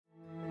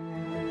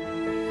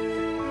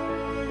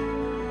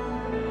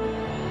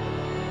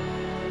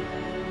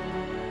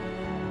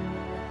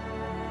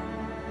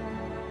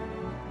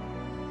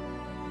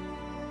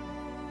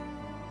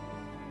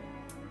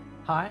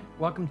Hi,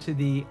 welcome to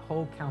the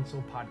Whole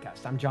Counsel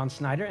Podcast. I'm John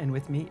Snyder, and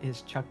with me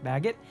is Chuck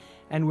Baggett,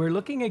 and we're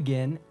looking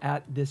again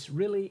at this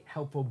really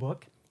helpful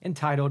book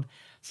entitled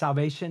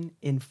Salvation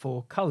in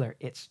Full Color.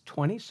 It's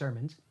 20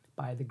 sermons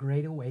by the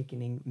Great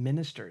Awakening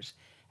ministers,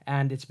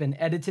 and it's been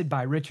edited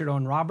by Richard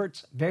Owen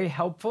Roberts. Very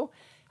helpful.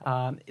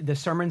 The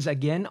sermons,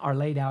 again, are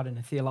laid out in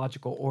a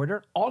theological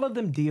order. All of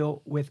them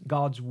deal with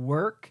God's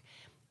work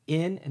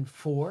in and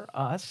for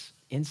us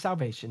in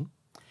salvation.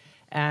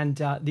 And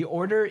the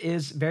order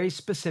is very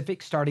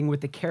specific, starting with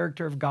the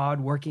character of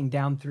God, working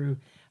down through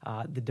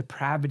the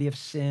depravity of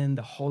sin,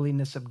 the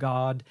holiness of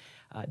God,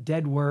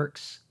 dead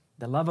works,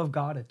 the love of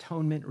God,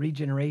 atonement,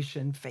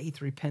 regeneration,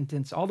 faith,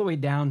 repentance, all the way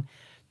down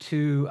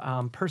to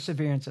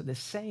perseverance of the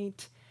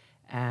saint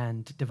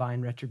and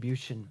divine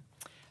retribution.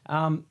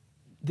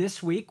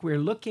 This week, we're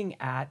looking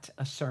at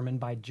a sermon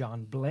by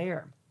John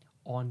Blair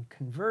on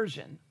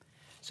conversion.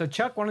 So,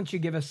 Chuck, why don't you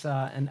give us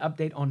an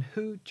update on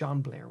who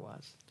John Blair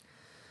was?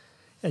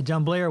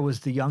 John Blair was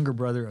the younger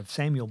brother of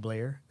Samuel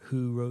Blair,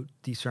 who wrote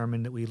the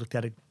sermon that we looked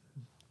at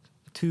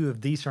two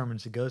of these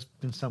sermons ago. It's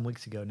been some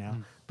weeks ago now.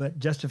 But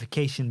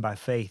justification by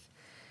faith.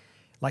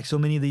 Like so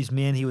many of these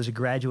men, he was a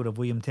graduate of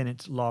William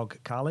Tennant's Log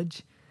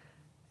College.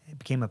 He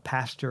became a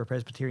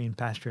Presbyterian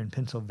pastor in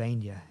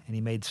Pennsylvania, and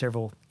he made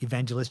several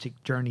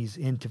evangelistic journeys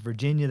into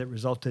Virginia that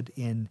resulted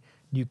in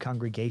new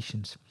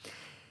congregations.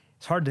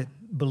 It's hard to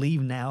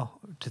believe now,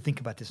 to think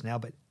about this now,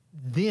 but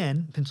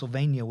then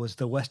Pennsylvania was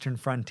the western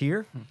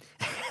frontier,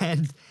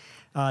 and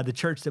the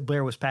church that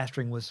Blair was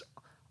pastoring was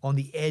on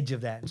the edge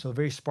of that, so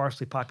very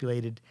sparsely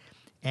populated,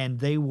 and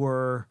they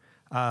were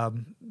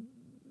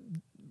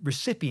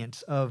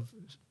recipients of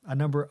a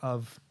number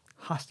of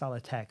hostile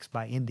attacks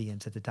by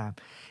Indians at the time.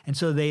 And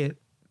so they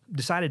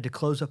decided to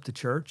close up the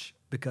church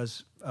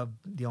because of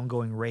the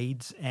ongoing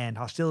raids and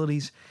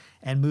hostilities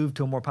and moved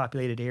to a more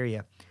populated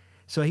area.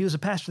 So he was a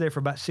pastor there for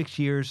about 6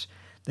 years.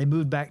 They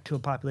moved back to a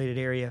populated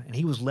area, and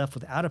he was left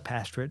without a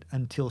pastorate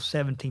until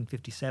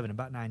 1757,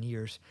 about 9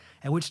 years,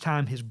 at which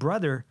time his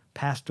brother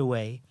passed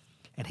away,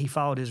 and he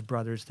followed his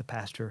brother as the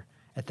pastor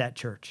at that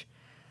church.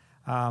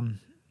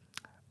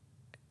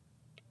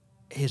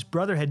 His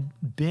brother had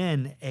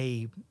been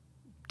a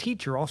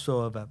teacher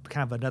also of a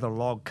kind of another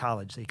log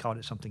college. They called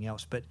it something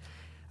else. But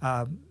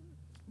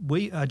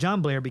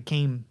John Blair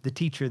became the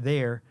teacher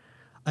there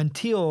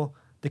until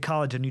the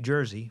College of New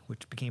Jersey,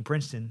 which became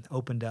Princeton,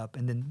 opened up,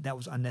 and then that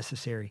was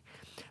unnecessary.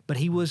 But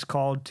he was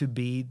called to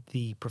be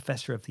the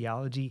professor of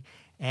theology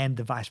and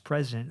the vice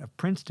president of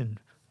Princeton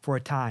for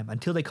a time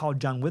until they called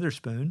John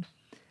Witherspoon,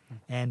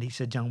 and he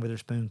said John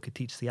Witherspoon could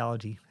teach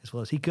theology as well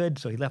as he could,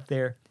 so he left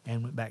there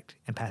and went back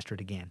and pastored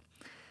again.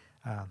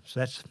 So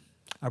that's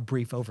a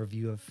brief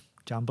overview of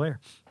John Blair.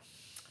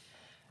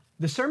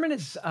 The sermon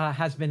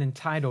has been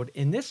entitled,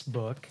 in this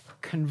book,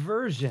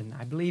 Conversion.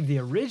 I believe the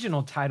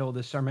original title of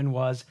the sermon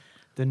was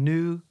The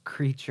New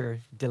Creature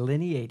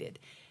Delineated.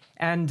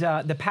 And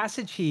the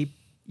passage he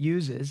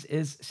uses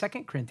is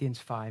 2 Corinthians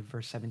 5,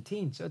 verse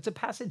 17. So it's a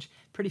passage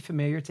pretty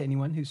familiar to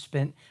anyone who's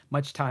spent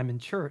much time in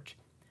church,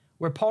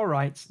 where Paul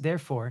writes,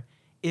 "Therefore,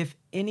 if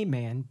any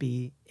man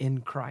be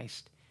in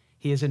Christ,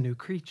 he is a new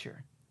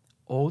creature.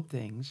 Old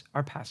things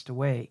are passed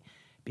away.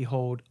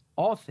 Behold,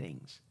 all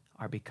things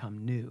are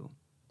become new."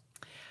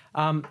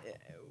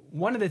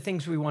 One of the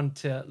things we want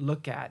to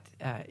look at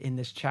in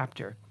this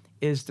chapter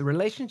is the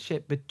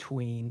relationship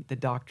between the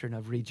doctrine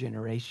of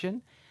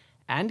regeneration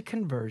and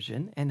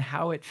conversion and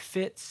how it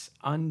fits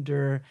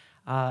under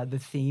the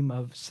theme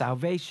of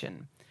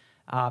salvation.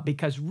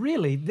 Because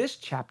really, this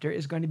chapter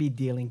is going to be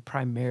dealing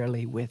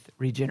primarily with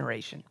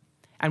regeneration.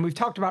 And we've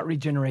talked about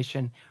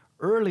regeneration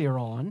earlier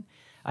on.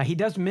 He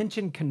does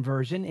mention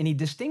conversion, and he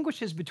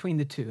distinguishes between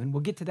the two, and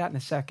we'll get to that in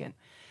a second.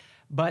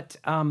 But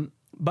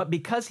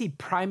because he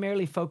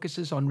primarily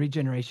focuses on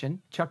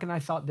regeneration, Chuck and I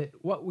thought that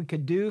what we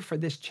could do for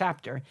this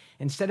chapter,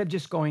 instead of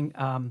just going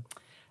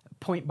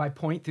point by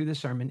point through the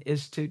sermon,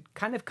 is to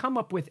kind of come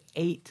up with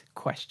 8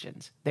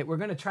 questions that we're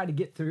going to try to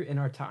get through in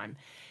our time.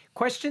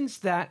 Questions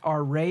that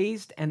are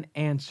raised and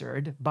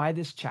answered by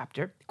this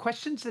chapter,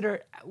 questions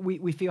that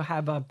we feel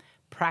have a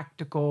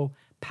practical,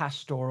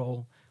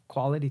 pastoral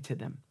quality to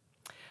them.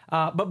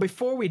 But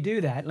before we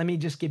do that, let me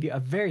just give you a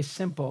very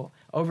simple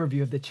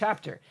overview of the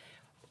chapter.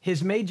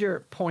 His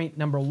major point,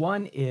 number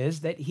 1,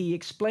 is that he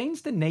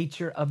explains the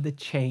nature of the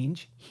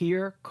change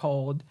here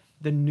called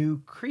the new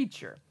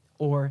creature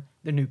or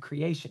the new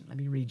creation. Let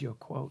me read you a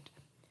quote.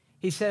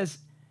 He says,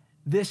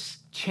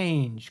 "This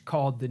change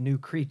called the new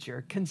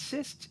creature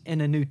consists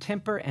in a new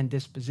temper and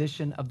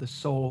disposition of the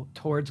soul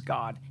towards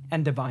God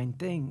and divine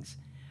things,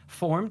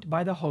 formed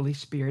by the Holy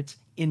Spirit's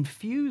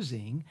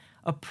infusing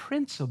a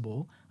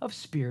principle of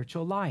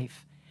spiritual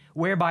life,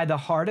 whereby the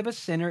heart of a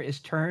sinner is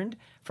turned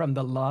from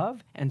the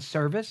love and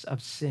service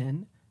of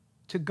sin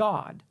to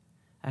God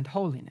and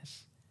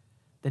holiness,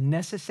 the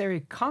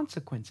necessary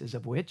consequences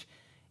of which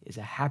is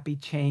a happy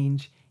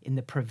change in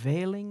the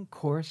prevailing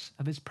course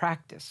of his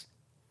practice."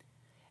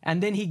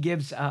 And then he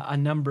gives a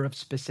number of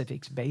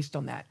specifics based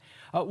on that.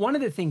 One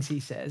of the things he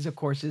says, of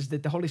course, is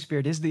that the Holy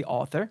Spirit is the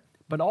author,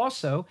 but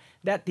also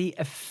that the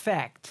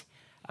effect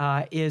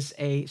is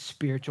a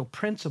spiritual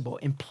principle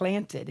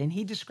implanted. And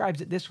he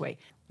describes it this way: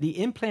 the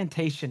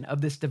implantation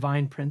of this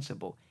divine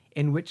principle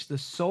in which the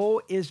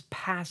soul is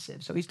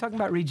passive. So he's talking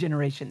about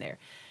regeneration there.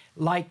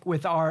 Like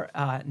with our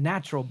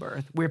natural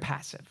birth, we're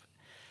passive.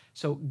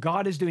 So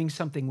God is doing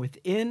something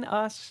within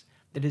us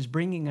that is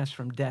bringing us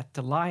from death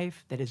to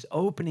life, that is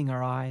opening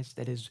our eyes,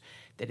 that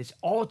is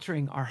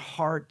altering our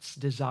heart's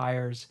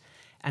desires.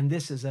 And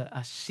this is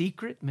a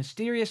secret,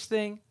 mysterious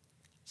thing,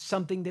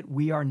 something that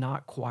we are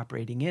not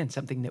cooperating in,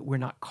 something that we're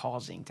not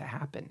causing to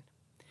happen.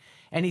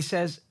 And he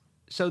says,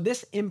 so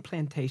this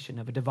implantation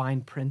of a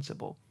divine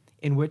principle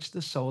in which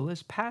the soul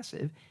is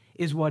passive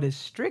is what is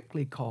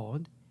strictly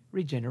called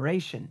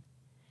regeneration.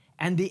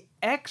 And the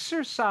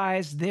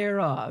exercise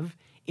thereof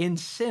in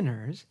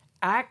sinners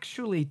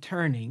actually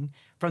turning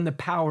from the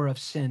power of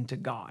sin to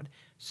God.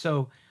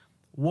 So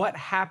what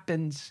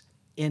happens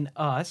in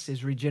us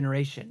is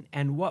regeneration.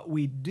 And what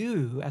we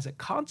do as a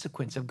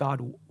consequence of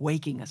God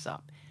waking us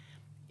up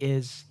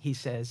is, he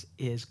says,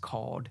 is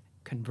called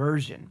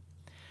conversion.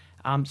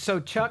 So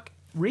Chuck,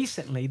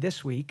 recently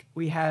this week,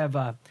 we have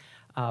a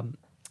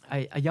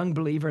young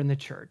believer in the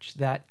church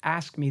that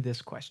asked me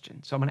this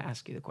question. So I'm going to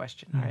ask you the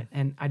question, all right?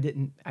 And I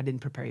didn't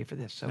prepare you for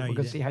this, so No, we're you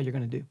going to see how you're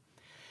going to do.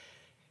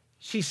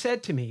 She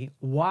said to me,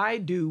 why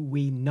do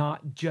we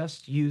not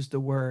just use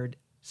the word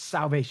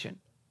salvation?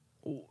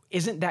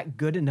 Isn't that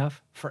good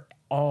enough for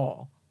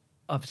all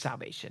of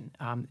salvation?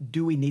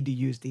 Do we need to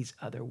use these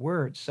other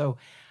words? So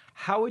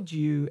how would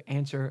you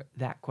answer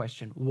that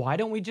question? Why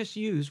don't we just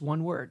use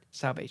one word,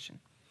 salvation?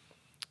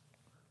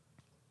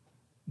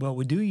 Well,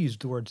 we do use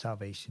the word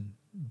salvation,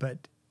 but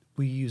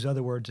we use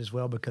other words as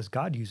well because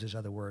God uses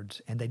other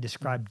words, and they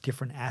describe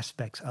different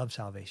aspects of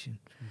salvation.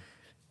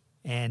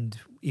 And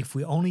if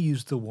we only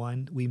use the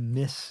one, we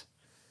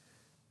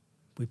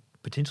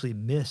potentially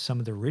miss some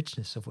of the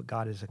richness of what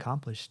God has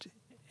accomplished,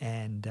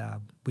 and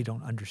we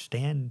don't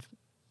understand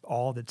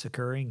all that's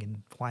occurring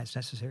and why it's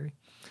necessary.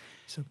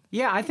 So,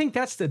 yeah, I think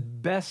that's the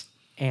best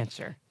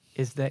answer,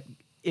 is that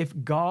if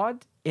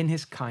God in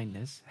his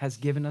kindness has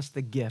given us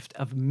the gift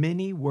of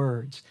many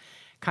words,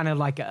 kind of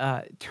like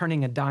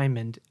turning a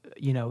diamond,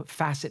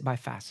 facet by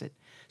facet.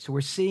 So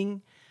we're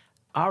seeing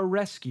our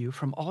rescue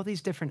from all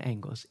these different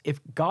angles.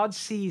 If God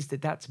sees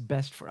that that's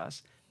best for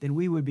us, then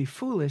we would be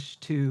foolish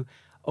to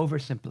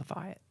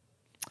oversimplify it.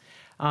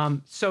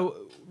 So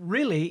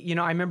really,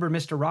 I remember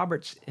Mr.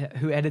 Roberts,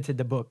 who edited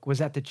the book, was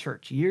at the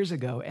church years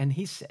ago, and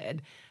he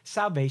said,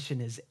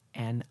 salvation is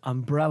an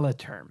umbrella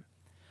term.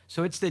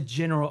 So it's the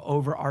general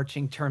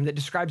overarching term that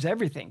describes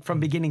everything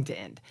from beginning to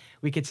end.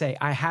 We could say,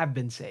 I have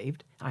been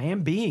saved, I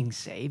am being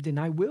saved, and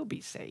I will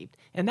be saved.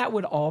 And that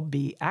would all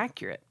be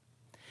accurate.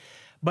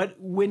 But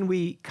when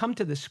we come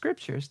to the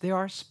scriptures, there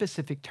are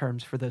specific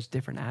terms for those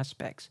different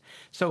aspects.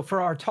 So for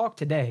our talk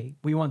today,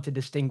 we want to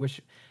distinguish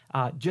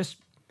just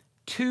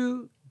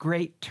two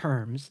great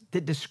terms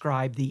that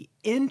describe the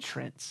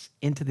entrance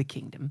into the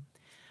kingdom.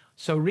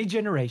 So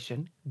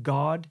regeneration,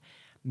 God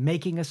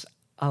making us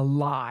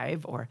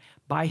alive, or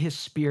by his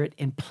Spirit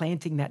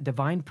implanting that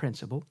divine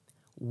principle,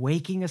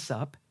 waking us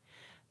up.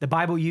 The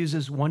Bible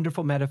uses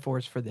wonderful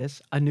metaphors for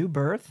this: a new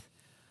birth,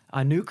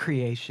 a new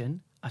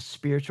creation, a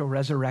spiritual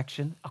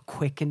resurrection, a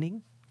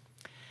quickening.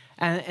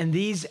 And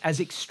these, as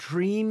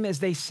extreme as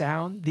they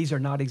sound, these are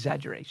not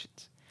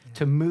exaggerations. Yeah.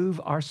 To move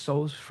our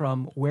souls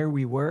from where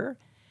we were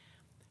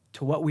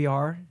to what we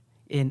are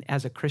in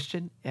as a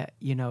Christian,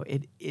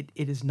 it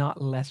is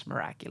not less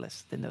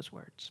miraculous than those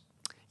words.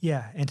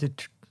 Yeah, and to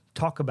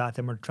talk about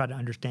them or try to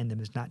understand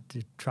them is not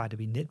to try to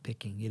be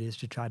nitpicking. It is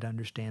to try to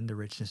understand the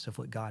richness of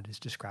what God has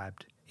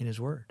described in his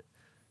word.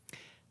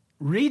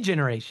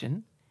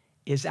 Regeneration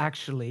is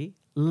actually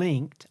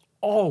linked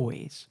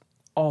always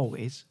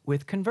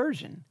with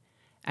conversion.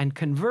 And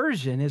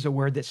conversion is a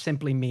word that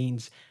simply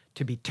means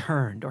to be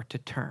turned or to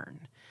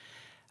turn.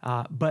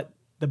 But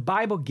the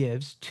Bible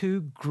gives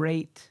two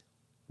great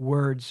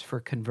words for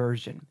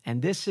conversion.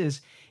 And this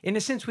is, in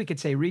a sense, we could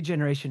say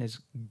regeneration is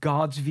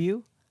God's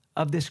view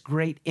of this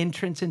great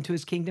entrance into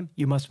his kingdom.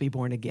 You must be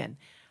born again.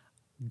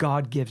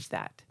 God gives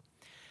that.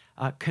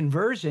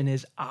 Conversion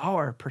is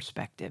our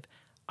perspective.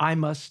 I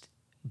must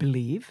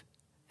believe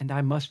and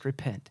I must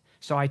repent.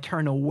 So I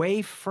turn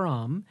away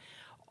from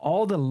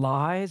all the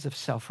lies of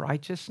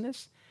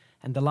self-righteousness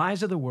and the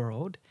lies of the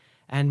world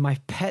and my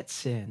pet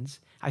sins.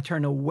 I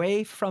turn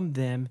away from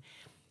them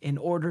in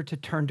order to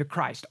turn to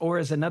Christ. Or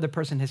as another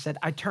person has said,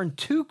 I turn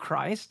to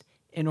Christ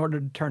in order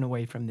to turn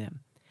away from them.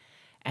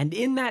 And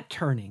in that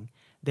turning,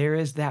 there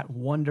is that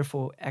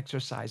wonderful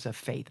exercise of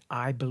faith.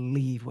 I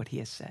believe what he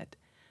has said,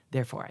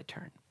 therefore I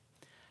turn.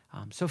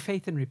 So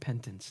faith and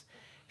repentance.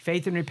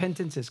 Faith and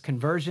repentance is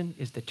conversion,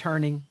 is the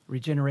turning.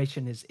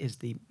 Regeneration is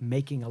the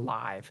making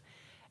alive.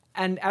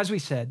 And as we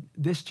said,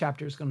 this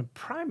chapter is going to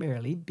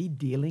primarily be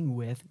dealing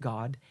with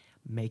God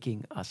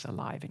making us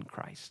alive in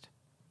Christ.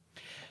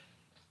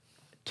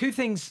 Two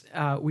things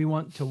we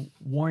want to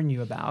warn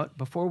you about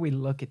before we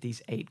look at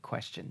these 8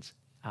 questions.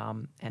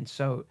 And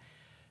so,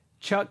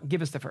 Chuck,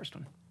 give us the first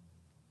one.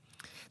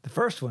 The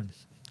first one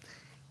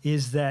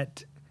is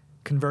that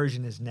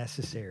conversion is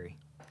necessary.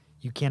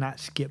 You cannot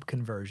skip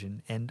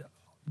conversion, and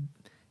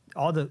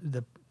all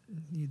the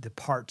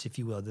parts, if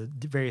you will, the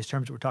various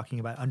terms that we're talking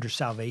about under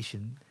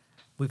salvation,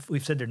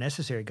 we've said they're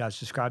necessary. God's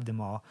described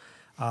them all.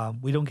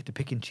 We don't get to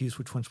pick and choose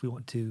which ones we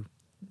want to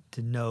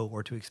know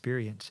or to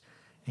experience,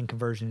 and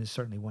conversion is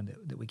certainly one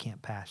that we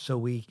can't pass. So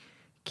we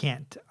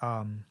can't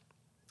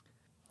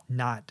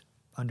not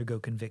undergo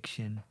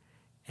conviction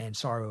and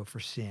sorrow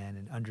for sin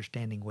and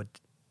understanding what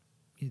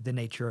the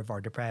nature of our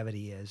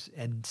depravity is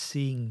and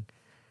seeing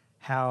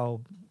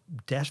how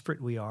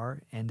desperate we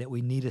are and that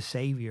we need a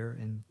Savior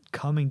and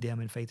coming to Him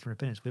in faith and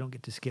repentance. We don't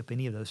get to skip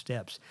any of those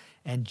steps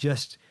and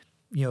just,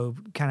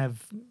 kind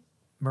of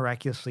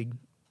miraculously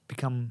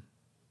become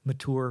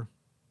mature,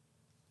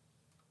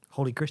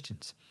 holy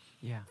Christians.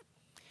 Yeah.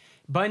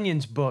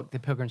 Bunyan's book, The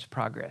Pilgrim's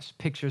Progress,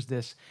 pictures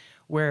this,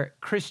 where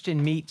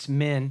Christian meets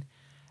men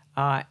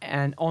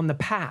and on the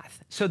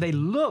path. So they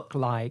look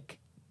like,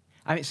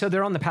 so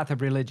they're on the path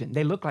of religion.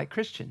 They look like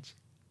Christians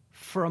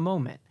for a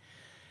moment.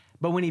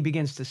 But when he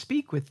begins to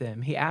speak with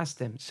them, he asks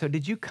them, so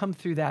did you come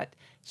through that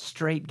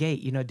straight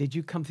gate? Did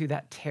you come through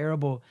that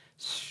terrible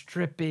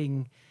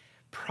stripping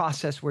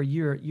process where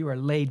you are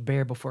laid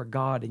bare before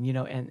God and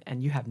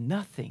you have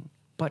nothing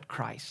but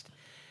Christ?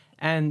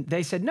 And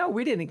they said, no,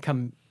 we didn't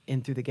come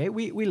in through the gate.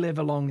 We live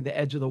along the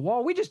edge of the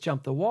wall. We just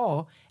jumped the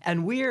wall,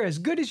 and we're as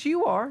good as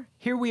you are.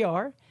 Here we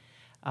are.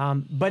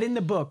 But in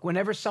the book,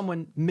 whenever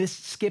someone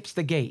skips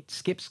the gate,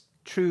 skips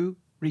true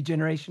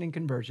regeneration and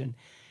conversion,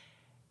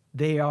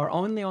 they are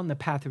only on the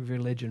path of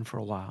religion for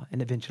a while, and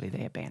eventually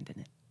they abandon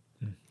it.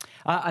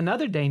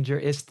 Another danger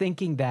is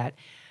thinking that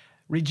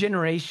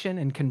regeneration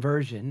and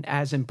conversion,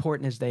 as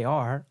important as they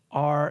are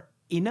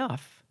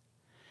enough.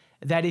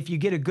 That if you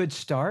get a good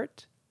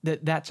start,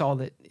 that's all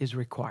that is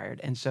required.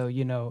 And so,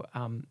 you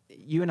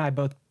and I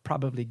both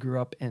probably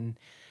grew up in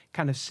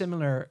kind of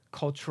similar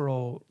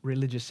cultural,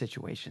 religious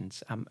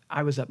situations.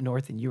 I was up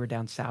north and you were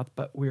down south,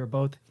 but we were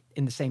both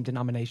in the same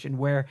denomination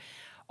where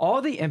all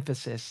the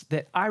emphasis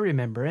that I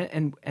remember,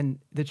 and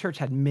the church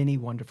had many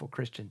wonderful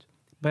Christians,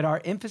 but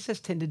our emphasis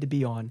tended to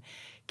be on,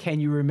 can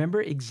you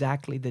remember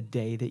exactly the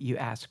day that you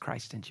asked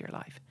Christ into your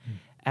life?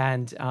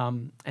 And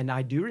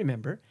I do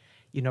remember,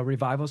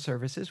 revival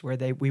services where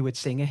we would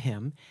sing a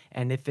hymn,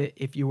 and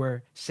if you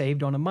were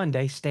saved on a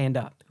Monday, stand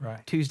up.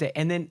 Right. Tuesday,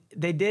 and then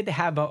they did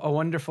have a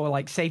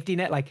wonderful safety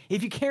net.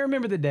 If you can't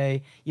remember the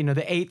day,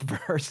 the eighth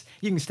verse,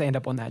 you can stand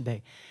up on that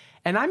day.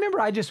 And I remember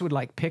I just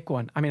would pick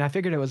one. I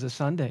figured it was a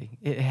Sunday.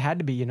 It had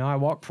to be, I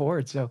walked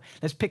forward, so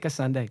let's pick a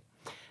Sunday.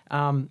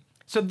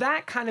 So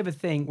that kind of a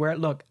thing where,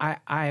 look,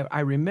 I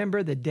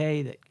remember the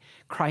day that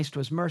Christ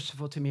was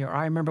merciful to me, or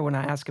I remember when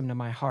I asked Him to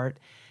my heart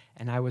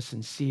and I was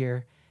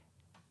sincere.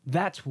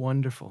 That's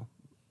wonderful.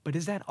 But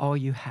is that all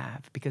you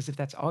have? Because if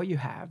that's all you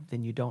have,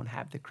 then you don't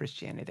have the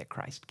Christianity that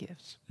Christ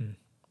gives.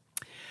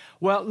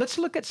 Well, let's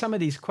look at some of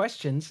these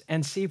questions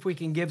and see if we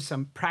can give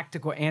some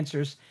practical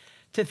answers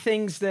to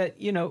things that,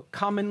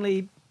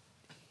 commonly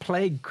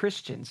plague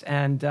Christians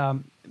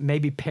and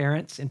maybe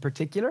parents in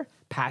particular,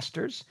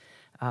 pastors,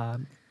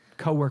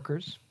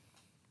 coworkers.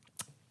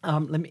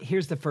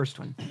 Here's the first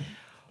one.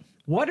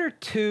 What are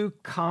two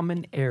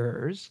common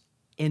errors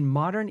in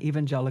modern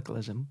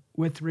evangelicalism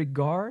with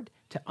regard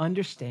to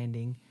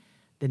understanding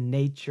the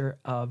nature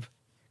of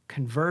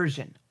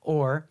conversion,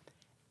 or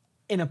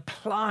in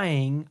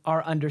applying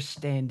our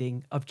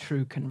understanding of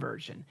true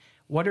conversion?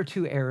 What are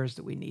two errors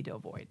that we need to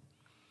avoid?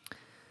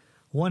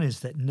 One is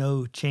that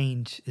no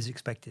change is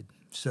expected.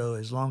 So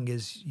as long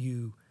as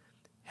you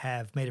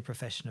have made a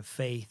profession of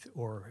faith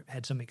or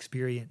had some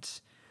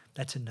experience,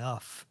 that's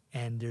enough.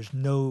 And there's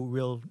no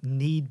real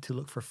need to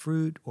look for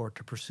fruit or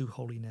to pursue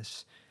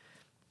holiness.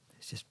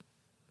 It's just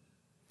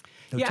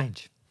no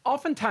change.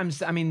 Oftentimes,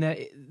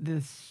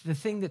 the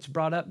thing that's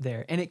brought up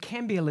there, and it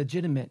can be a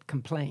legitimate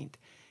complaint,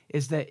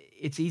 is that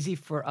it's easy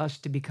for us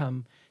to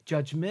become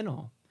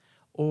judgmental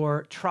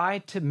or try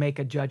to make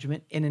a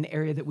judgment in an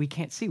area that we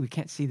can't see. We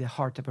can't see the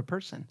heart of a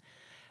person.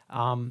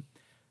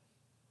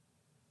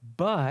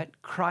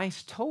 But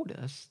Christ told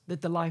us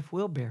that the life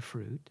will bear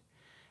fruit,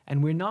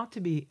 and we're not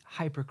to be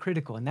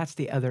hypercritical. And that's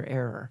the other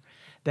error,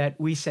 that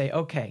we say,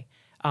 okay,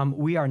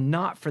 we are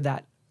not for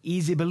that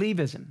easy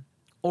believism.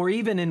 Or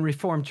even in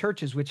Reformed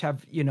churches, which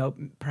have,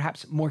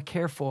 perhaps more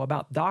careful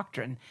about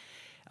doctrine,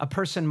 a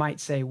person might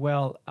say,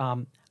 well,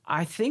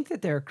 I think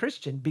that they're a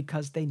Christian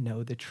because they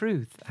know the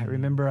truth. I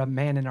remember a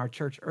man in our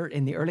church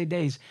in the early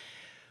days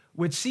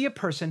would see a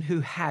person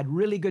who had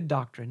really good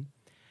doctrine,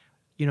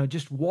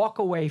 just walk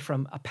away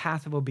from a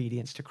path of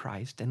obedience to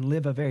Christ and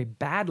live a very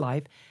bad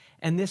life.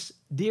 And this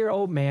dear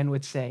old man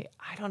would say,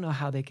 I don't know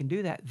how they can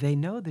do that. They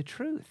know the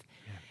truth.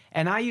 Yeah.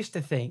 And I used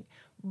to think,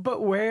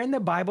 but where in the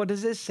Bible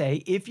does it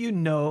say, if you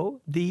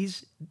know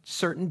these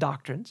certain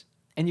doctrines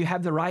and you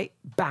have the right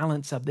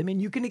balance of them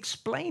and you can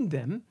explain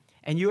them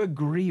and you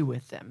agree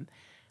with them,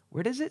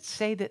 where does it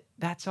say that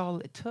that's all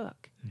it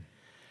took?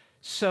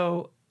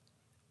 So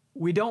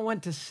we don't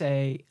want to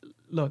say,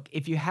 look,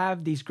 if you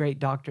have these great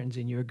doctrines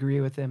and you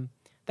agree with them,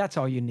 that's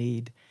all you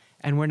need.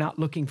 And we're not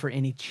looking for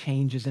any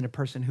changes in a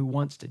person who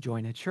wants to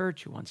join a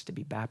church, who wants to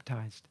be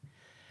baptized.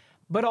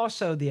 But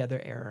also the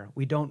other error,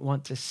 we don't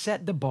want to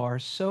set the bar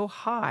so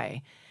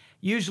high,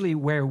 usually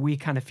where we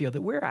kind of feel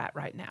that we're at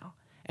right now.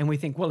 And we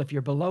think, well, if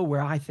you're below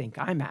where I think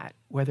I'm at,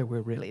 whether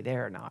we're really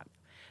there or not,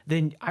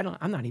 then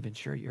I'm not even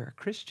sure you're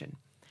a Christian.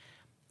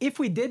 If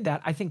we did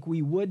that, I think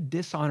we would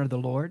dishonor the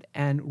Lord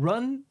and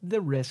run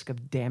the risk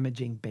of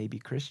damaging baby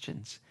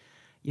Christians.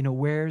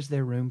 Where's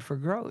there room for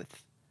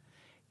growth?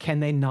 Can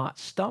they not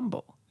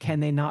stumble? Can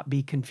they not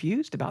be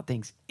confused about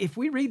things? If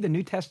we read the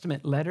New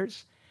Testament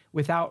letters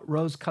without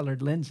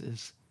rose-colored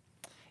lenses,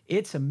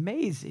 it's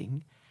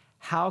amazing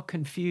how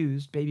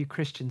confused baby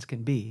Christians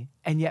can be.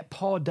 And yet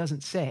Paul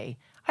doesn't say,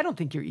 I don't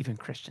think you're even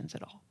Christians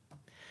at all.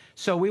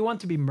 So we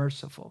want to be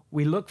merciful.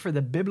 We look for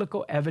the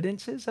biblical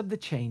evidences of the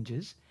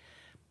changes,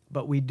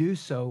 but we do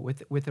so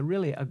with a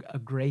really a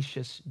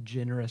gracious,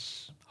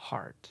 generous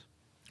heart.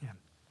 Yeah.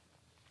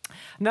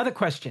 Another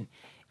question.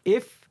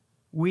 If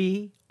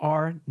we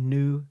are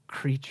new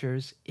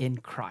creatures in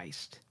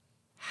Christ,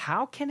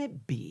 how can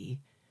it be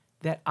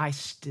that I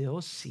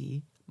still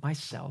see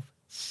myself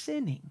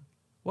sinning?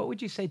 What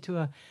would you say to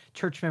a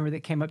church member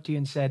that came up to you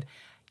and said,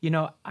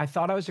 I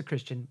thought I was a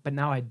Christian, but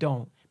now I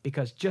don't,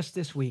 because just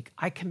this week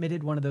I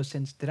committed one of those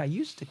sins that I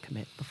used to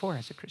commit before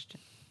as a Christian?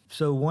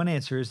 So one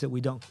answer is that we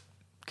don't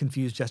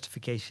confuse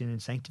justification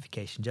and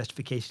sanctification.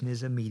 Justification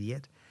is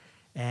immediate,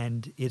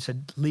 and it's a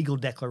legal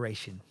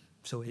declaration.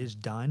 So it is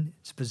done,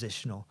 it's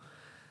positional.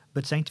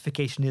 But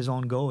sanctification is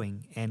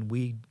ongoing, and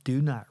we do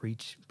not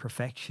reach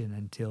perfection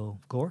until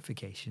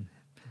glorification.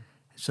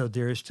 So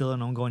there is still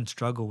an ongoing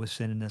struggle with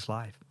sin in this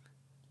life.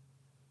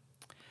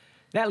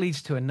 That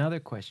leads to another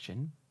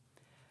question.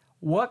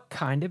 What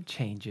kind of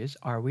changes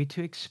are we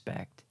to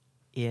expect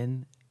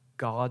in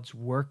God's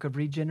work of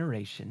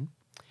regeneration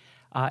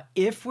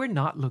if we're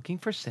not looking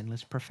for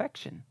sinless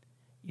perfection?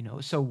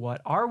 So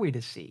what are we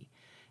to see?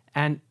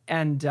 And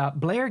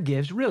Blair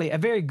gives really a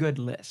very good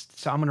list.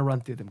 So I'm going to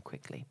run through them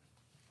quickly.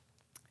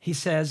 He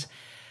says,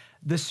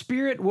 the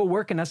Spirit will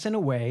work in us in a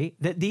way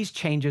that these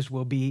changes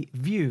will be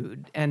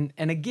viewed. And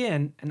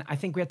again, and I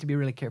think we have to be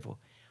really careful.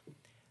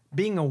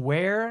 Being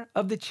aware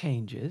of the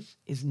changes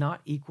is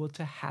not equal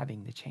to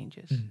having the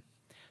changes. Mm.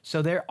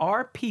 So there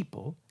are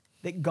people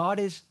that God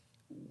is,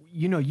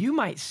 you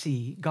might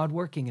see God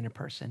working in a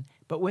person,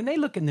 but when they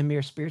look in the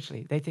mirror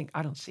spiritually, they think,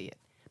 I don't see it.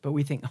 But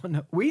we think, oh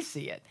no, we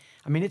see it.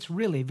 I mean, it's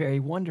really very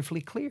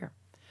wonderfully clear.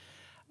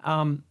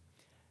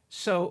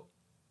 So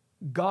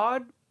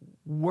God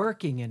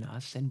working in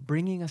us and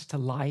bringing us to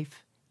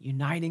life,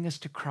 uniting us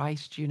to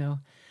Christ,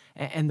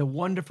 and the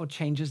wonderful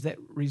changes that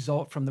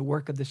result from the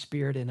work of the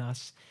Spirit in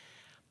us,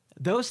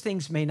 those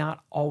things may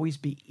not always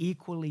be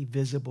equally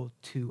visible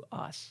to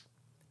us.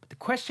 But the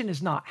question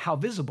is not how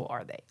visible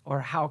are they or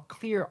how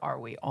clear are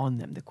we on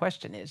them. The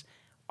question is,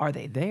 are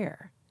they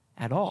there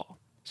at all?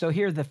 So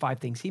here are the 5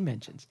 things he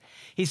mentions.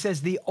 He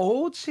says, the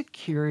old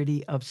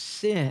security of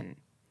sin.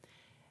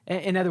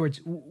 In other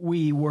words,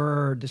 we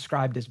were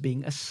described as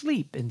being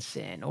asleep in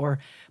sin or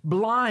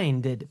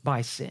blinded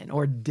by sin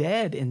or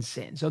dead in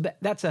sin. So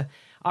that's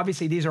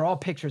obviously these are all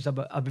pictures of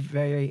a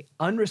very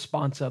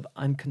unresponsive,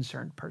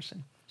 unconcerned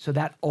person. So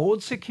that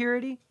old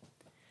security,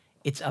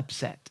 it's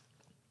upset.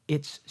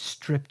 It's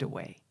stripped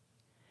away.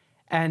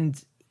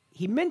 And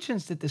he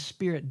mentions that the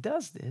Spirit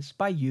does this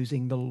by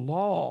using the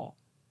law,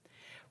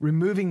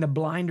 removing the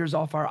blinders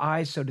off our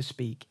eyes, so to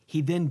speak. He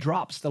then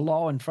drops the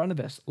law in front of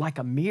us like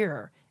a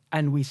mirror,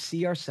 and we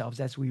see ourselves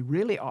as we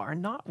really are,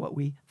 not what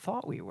we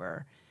thought we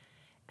were.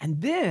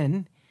 And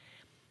then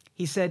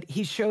he said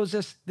he shows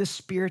us the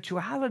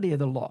spirituality of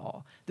the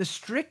law, the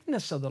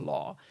strictness of the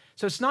law.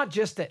 So it's not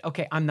just that,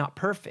 okay, I'm not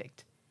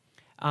perfect,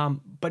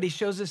 but he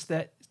shows us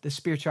that the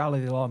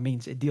spirituality of the law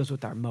means it deals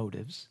with our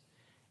motives.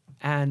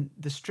 And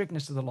the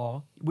strictness of the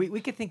law,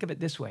 we could think of it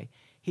this way.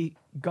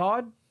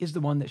 God is the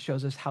one that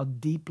shows us how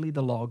deeply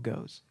the law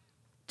goes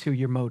to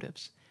your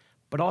motives,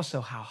 but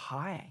also how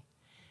high.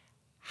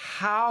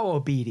 How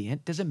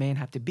obedient does a man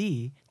have to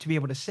be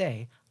able to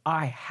say,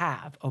 I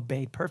have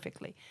obeyed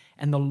perfectly?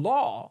 And the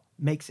law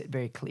makes it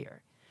very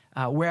clear.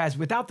 Whereas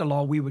without the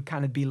law, we would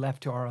kind of be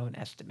left to our own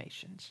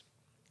estimations.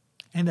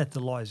 And that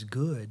the law is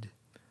good.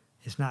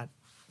 It's not,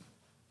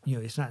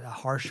 it's not a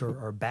harsh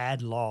or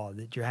bad law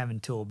that you're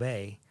having to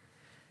obey,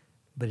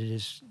 but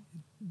it's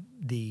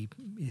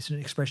an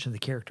expression of the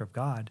character of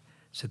God.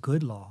 It's a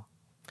good law.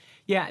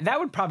 Yeah, that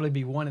would probably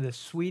be one of the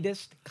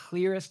sweetest,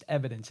 clearest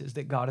evidences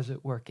that God is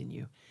at work in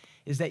you,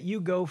 is that you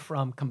go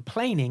from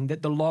complaining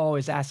that the law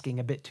is asking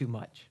a bit too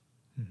much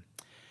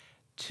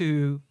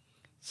to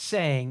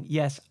saying,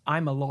 yes,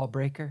 I'm a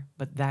lawbreaker,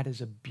 but that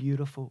is a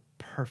beautiful,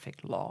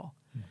 perfect law,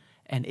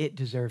 and it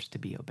deserves to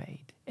be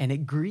obeyed. And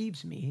it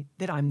grieves me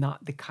that I'm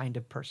not the kind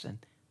of person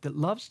that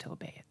loves to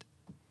obey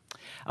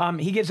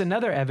it. He gives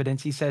another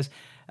evidence. He says,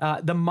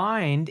 the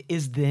mind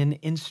is then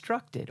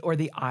instructed, or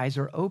the eyes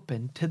are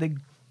open to the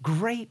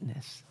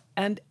greatness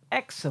and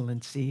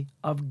excellency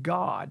of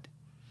God.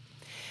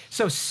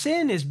 So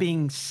sin is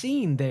being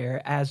seen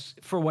there as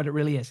for what it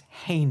really is,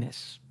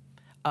 heinous,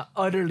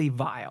 utterly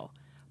vile.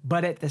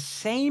 But at the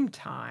same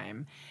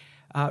time,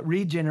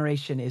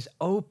 regeneration is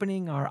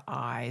opening our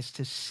eyes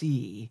to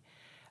see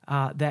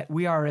that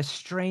we are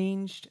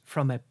estranged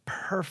from a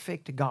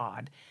perfect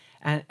God.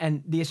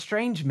 And the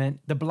estrangement,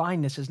 the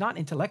blindness, is not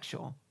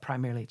intellectual,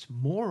 primarily it's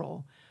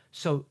moral.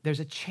 So there's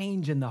a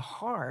change in the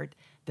heart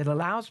that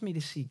allows me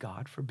to see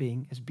God for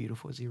being as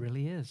beautiful as he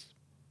really is.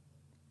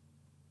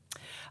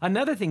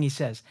 Another thing he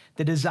says,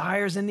 the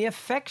desires and the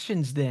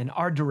affections then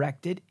are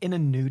directed in a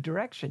new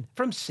direction,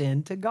 from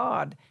sin to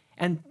God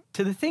and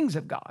to the things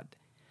of God,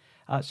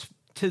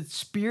 to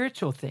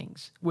spiritual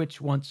things,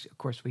 which once, of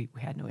course, we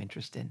had no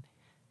interest in.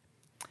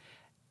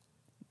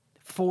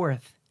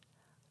 Fourth,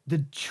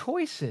 the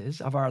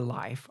choices of our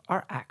life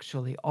are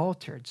actually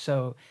altered.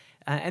 So,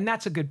 and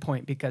that's a good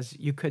point, because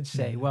you could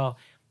say, well,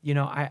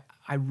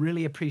 I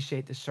really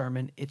appreciate the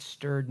sermon. It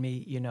stirred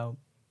me.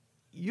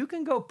 You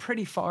can go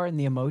pretty far in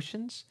the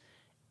emotions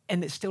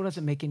and it still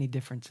doesn't make any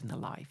difference in the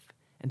life.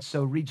 And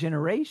so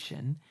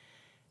regeneration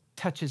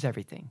touches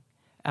everything.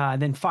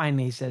 Then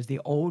finally, he says,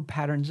 the old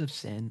patterns of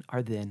sin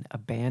are then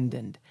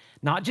abandoned.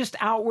 Not just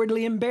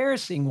outwardly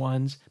embarrassing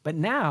ones, but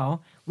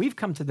now we've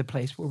come to the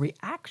place where we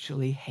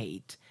actually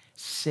hate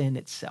sin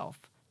itself,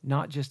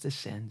 not just the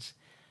sins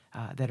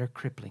that are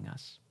crippling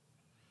us.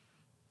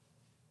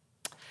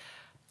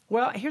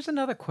 Well, here's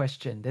another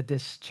question that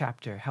this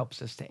chapter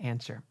helps us to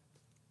answer.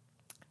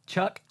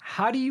 Chuck,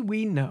 how do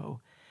we know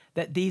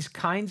that these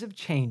kinds of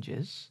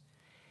changes,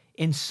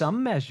 in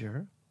some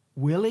measure,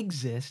 will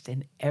exist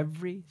in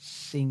every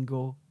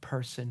single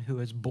person who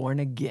is born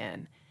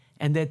again,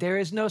 and that there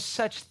is no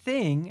such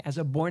thing as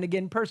a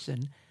born-again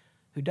person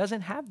who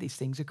doesn't have these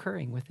things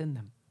occurring within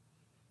them?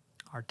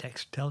 Our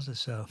text tells us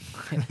so.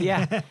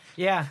 Yeah.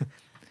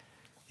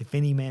 If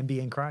any man be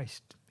in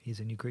Christ, he's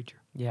a new creature.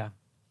 Yeah.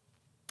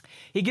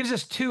 He gives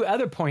us two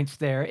other points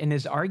there in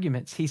his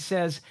arguments. He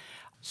says,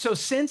 so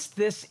since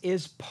this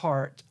is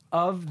part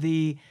of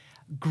the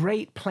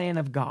great plan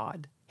of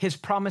God, his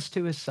promise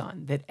to his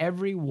son, that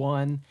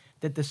everyone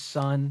that the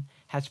son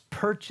has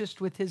purchased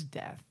with his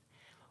death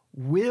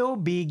will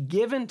be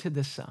given to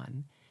the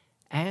son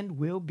and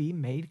will be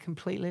made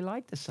completely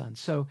like the son.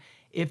 So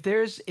if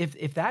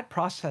that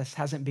process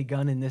hasn't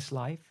begun in this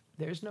life,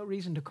 there's no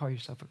reason to call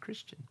yourself a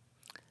Christian.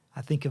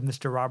 I think of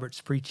Mr.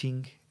 Roberts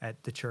preaching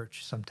at the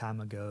church some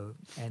time ago,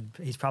 and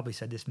he's probably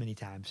said this many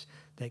times,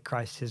 that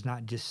Christ has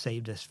not just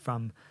saved us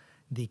from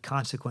the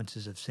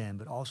consequences of sin,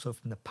 but also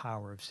from the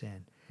power of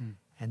sin,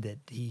 and that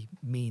he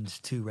means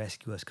to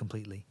rescue us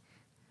completely.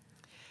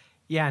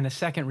 Yeah, and the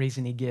second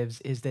reason he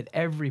gives is that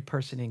every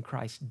person in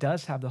Christ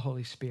does have the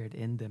Holy Spirit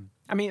in them.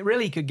 I mean,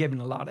 really, he could give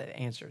him a lot of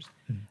answers.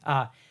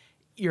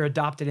 You're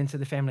adopted into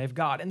the family of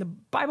God. And the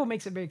Bible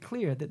makes it very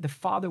clear that the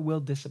Father will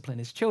discipline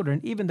his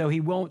children, even though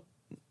he won't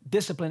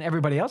discipline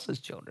everybody else's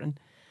children.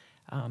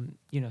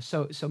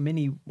 So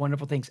many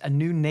wonderful things. A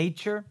new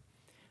nature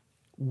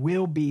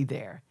will be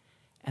there.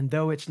 And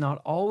though it's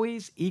not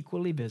always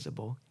equally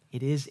visible,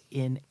 it is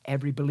in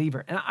every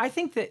believer. And I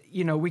think that,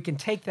 we can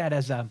take that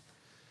as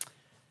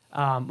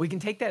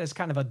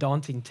kind of a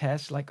daunting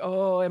test, like,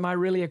 oh, am I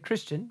really a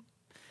Christian?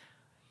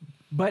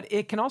 But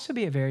it can also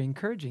be a very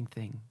encouraging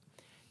thing.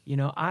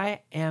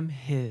 I am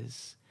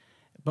his.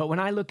 But when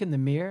I look in the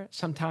mirror,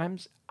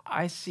 sometimes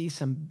I see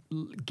some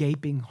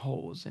gaping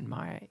holes in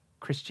my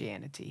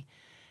Christianity.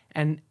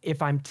 And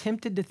if I'm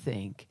tempted to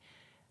think,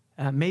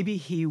 maybe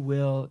he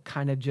will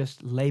kind of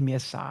just lay me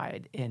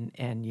aside and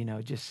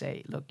just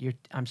say, look,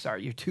 I'm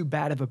sorry, you're too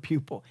bad of a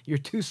pupil. You're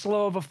too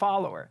slow of a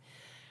follower.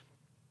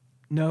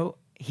 No,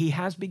 he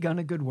has begun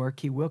a good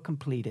work. He will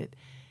complete it.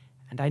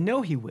 And I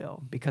know he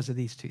will because of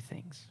these two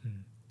things.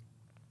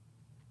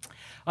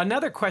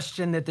 Another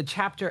question that the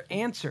chapter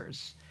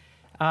answers,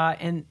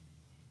 and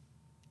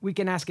we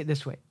can ask it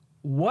this way.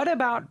 What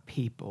about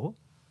people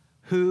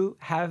who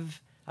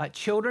have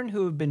children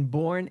who have been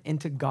born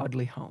into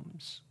godly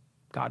homes,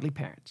 godly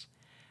parents?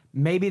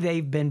 Maybe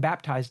they've been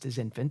baptized as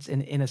infants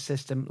in a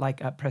system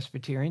like a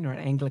Presbyterian or an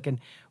Anglican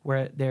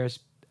where there's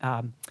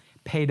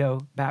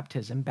pedo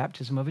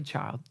baptism of a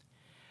child.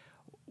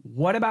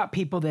 What about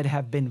people that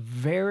have been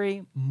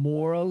very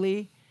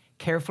morally,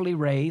 carefully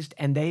raised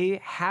and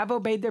they have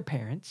obeyed their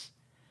parents?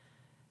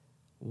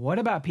 What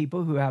about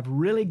people who have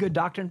really good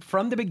doctrine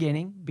from the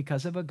beginning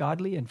because of a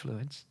godly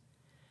influence?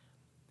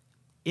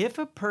 If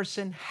a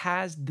person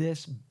has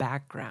this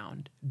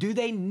background, do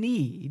they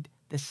need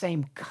the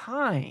same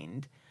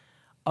kind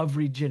of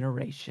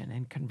regeneration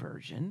and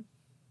conversion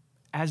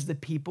as the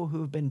people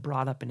who have been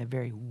brought up in a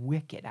very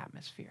wicked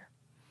atmosphere?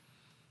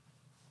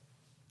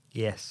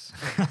 Yes.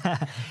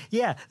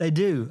 Yeah, they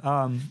do.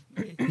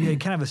 It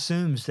kind of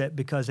assumes that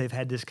because they've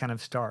had this kind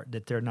of start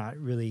that they're not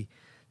really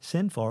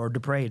sinful or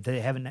depraved, that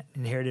they haven't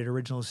inherited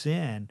original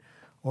sin,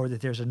 or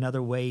that there's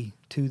another way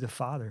to the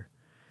Father.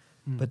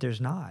 But there's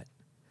not.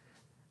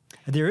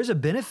 There is a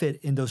benefit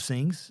in those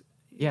things.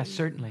 Yes,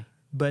 certainly.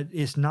 But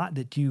it's not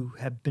that you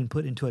have been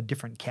put into a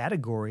different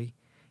category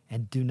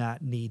and do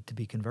not need to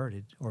be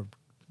converted or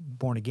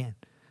born again.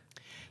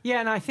 Yeah,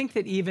 and I think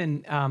that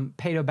even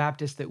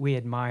Paedo-Baptists that we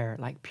admire,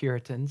 like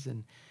Puritans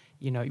and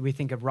We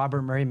think of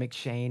Robert Murray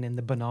McShane and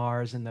the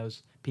Bernards and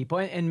those people,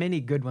 and many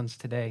good ones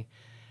today.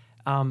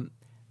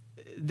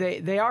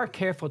 They are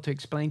careful to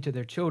explain to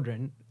their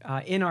children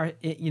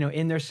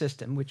in their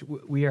system, which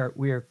we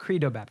are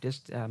Credo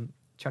Baptist.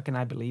 Chuck and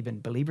I believe in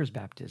believers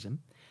baptism.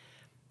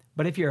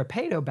 But if you're a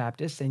Paedo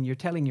Baptist and you're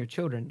telling your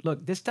children,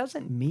 look, this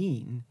doesn't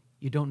mean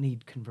you don't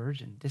need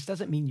conversion. This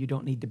doesn't mean you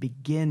don't need to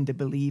begin to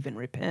believe and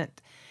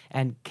repent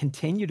and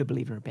continue to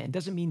believe and repent. It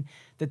doesn't mean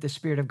that the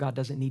Spirit of God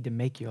doesn't need to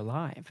make you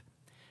alive.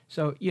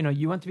 So,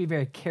 you want to be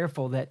very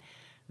careful that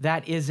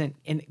isn't,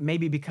 and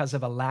maybe because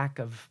of a lack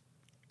of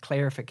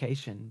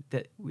clarification,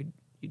 that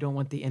you don't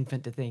want the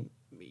infant to think,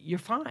 you're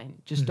fine,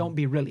 just don't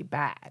be really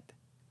bad.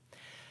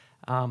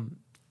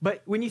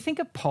 But when you think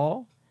of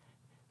Paul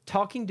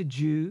talking to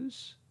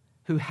Jews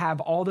who have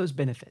all those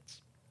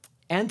benefits,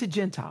 and to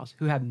Gentiles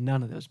who have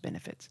none of those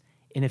benefits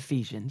in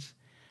Ephesians,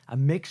 a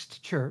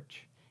mixed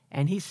church,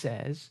 and he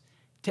says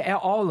to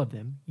all of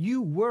them, we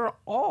were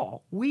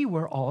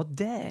all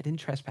dead in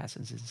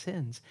trespasses and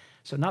sins.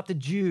 So not the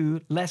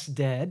Jew less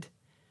dead,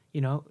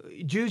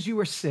 Jews, you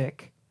were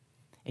sick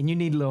and you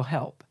need a little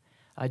help.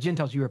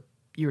 Gentiles, you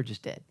were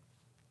just dead.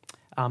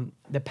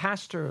 The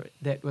pastor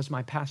that was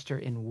my pastor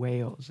in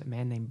Wales, a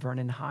man named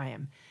Vernon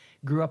Hyam,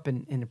 grew up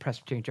in a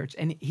Presbyterian church,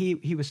 and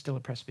he was still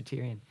a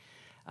Presbyterian.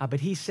 But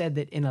he said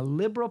that in a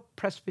liberal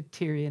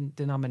Presbyterian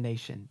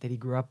denomination that he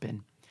grew up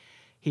in,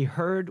 he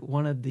heard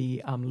one of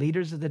the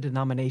leaders of the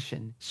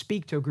denomination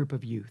speak to a group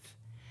of youth.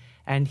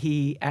 And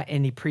he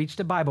preached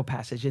a Bible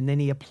passage, and then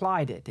he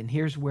applied it. And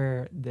here's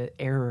where the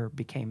error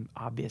became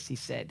obvious. He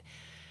said,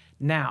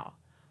 now,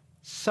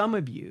 some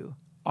of you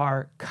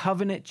are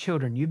covenant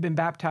children. You've been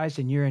baptized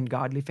and you're in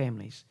godly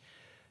families.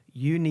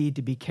 You need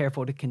to be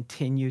careful to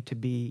continue to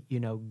be,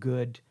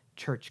 good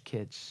church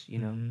kids,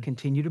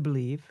 continue to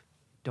believe.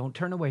 Don't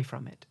turn away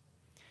from it.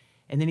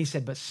 And then he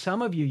said, but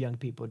some of you young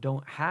people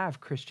don't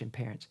have Christian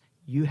parents.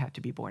 You have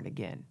to be born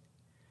again.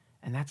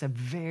 And that's a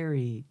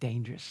very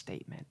dangerous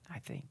statement, I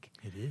think.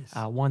 It is.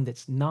 One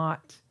that's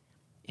not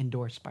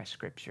endorsed by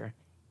Scripture,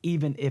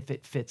 even if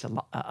it fits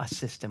a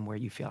system where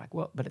you feel like,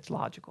 well, but it's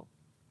logical.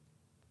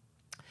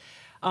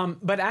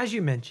 But as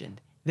you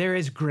mentioned, there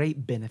is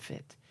great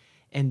benefit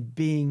in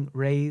being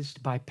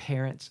raised by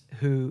parents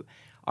who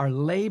are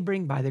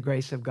laboring by the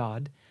grace of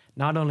God,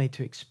 not only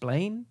to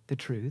explain the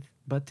truth,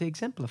 but to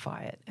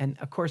exemplify it. And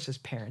of course, as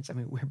parents,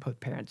 we're both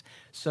parents,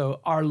 so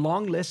our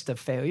long list of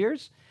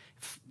failures,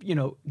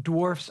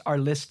 dwarfs our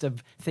list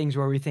of things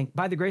where we think,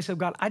 by the grace of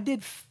God, I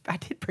did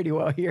pretty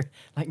well here.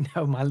 Like,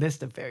 no, my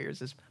list of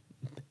failures is,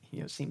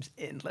 seems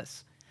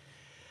endless.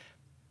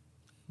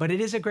 But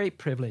it is a great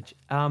privilege.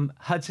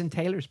 Hudson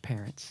Taylor's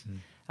parents,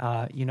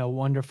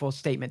 wonderful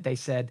statement. They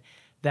said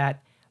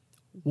that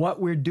what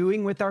we're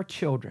doing with our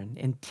children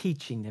and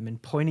teaching them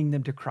and pointing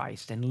them to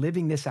Christ and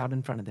living this out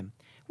in front of them,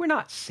 we're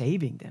not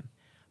saving them,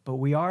 but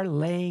we are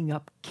laying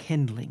up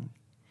kindling.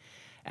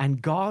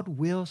 And God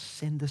will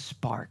send the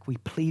spark. We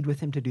plead with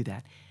him to do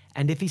that.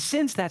 And if he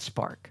sends that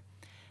spark,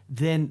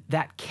 then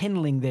that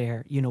kindling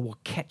there, will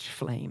catch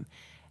flame.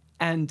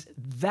 And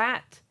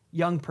that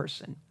young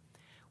person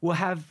will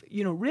have,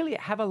 really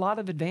have a lot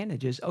of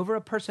advantages over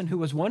a person who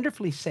was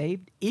wonderfully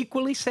saved,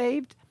 equally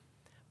saved,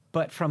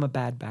 but from a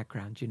bad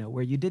background,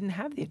 where you didn't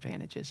have the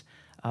advantages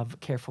of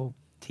careful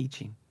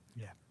teaching.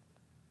 Yeah.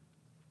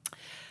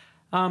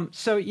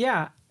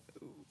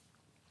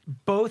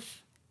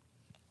 Both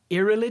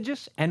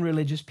irreligious and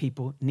religious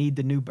people need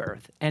the new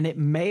birth. And it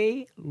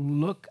may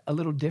look a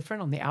little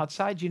different on the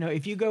outside.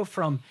 If you go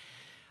from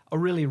a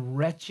really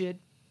wretched,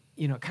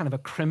 kind of a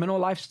criminal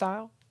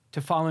lifestyle to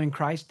following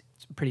Christ,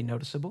 it's pretty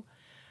noticeable.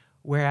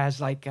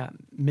 Whereas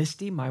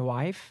Misty, my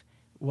wife,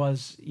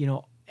 was,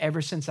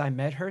 ever since I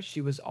met her,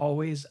 she was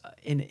always,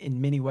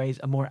 in many ways,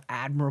 a more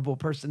admirable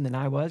person than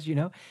I was,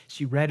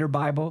 She read her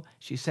Bible.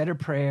 She said her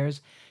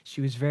prayers.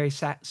 She was very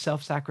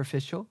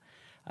self-sacrificial.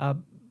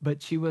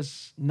 But she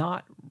was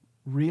not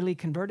really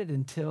converted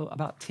until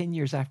about 10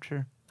 years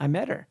after I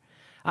met her.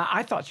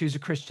 I thought she was a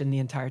Christian the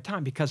entire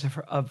time because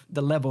of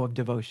the level of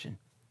devotion.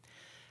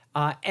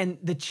 And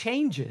the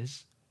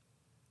changes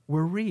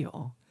were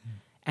real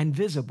and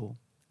visible,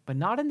 but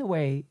not in the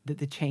way that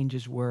the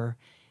changes were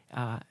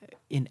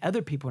in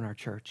other people in our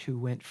church who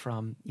went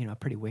from, a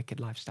pretty wicked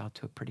lifestyle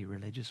to a pretty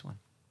religious one.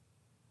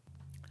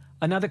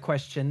 Another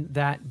question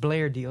that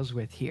Blair deals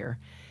with here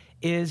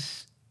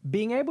is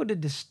being able to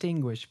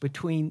distinguish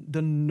between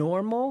the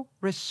normal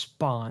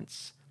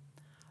response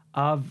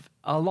of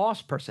a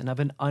lost person,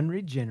 of an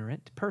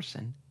unregenerate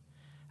person.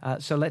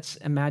 So let's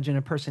imagine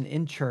a person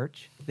in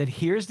church that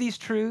hears these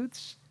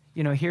truths,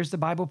 hears the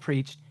Bible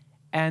preached,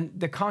 and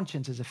the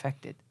conscience is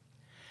affected.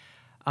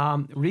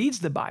 Reads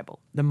the Bible.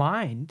 The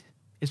mind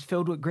is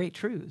filled with great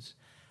truths.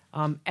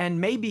 And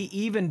maybe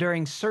even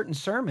during certain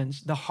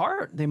sermons, the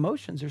heart, the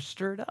emotions are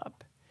stirred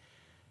up.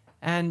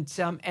 And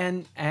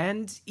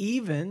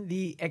even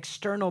the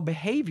external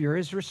behavior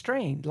is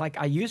restrained. Like,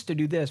 I used to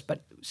do this,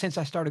 but since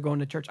I started going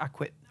to church, I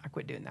quit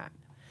doing that.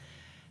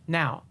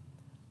 Now,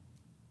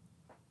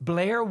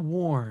 Blair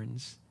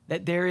warns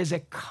that there is a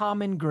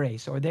common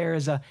grace, or there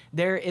is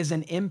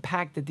an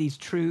impact that these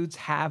truths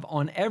have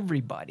on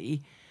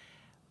everybody,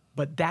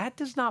 but that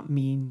does not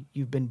mean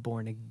you've been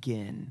born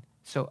again.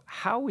 So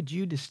how would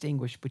you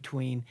distinguish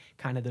between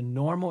kind of the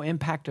normal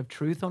impact of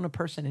truth on a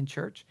person in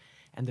church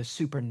and the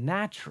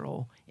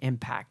supernatural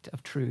impact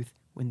of truth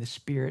when the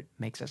Spirit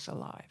makes us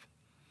alive?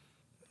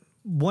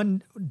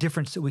 One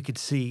difference that we could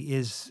see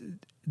is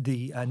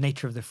the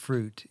nature of the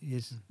fruit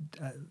is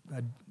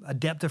a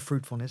depth of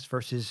fruitfulness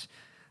versus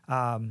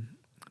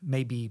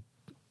maybe,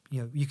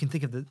 you can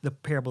think of the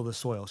parable of the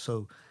soil.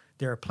 So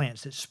there are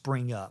plants that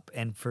spring up,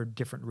 and for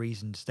different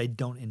reasons, they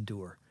don't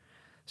endure.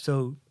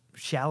 So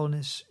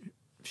shallowness,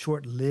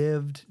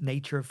 short-lived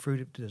nature of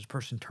fruit, does a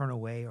person turn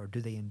away or do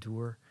they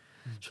endure?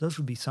 So those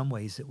would be some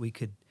ways that we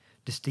could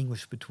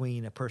distinguish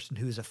between a person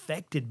who is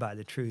affected by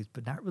the truth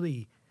but not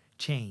really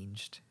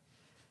changed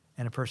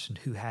and a person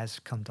who has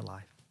come to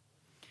life.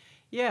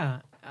 Yeah.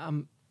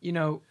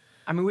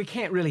 We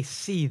can't really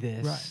see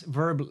this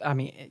verbally,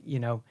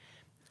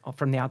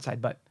 from the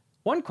outside. But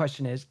one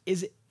question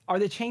are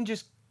the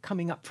changes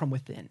coming up from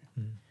within?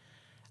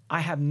 I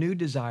have new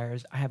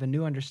desires. I have a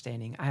new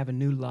understanding. I have a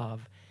new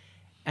love.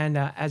 And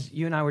as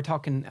you and I were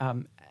talking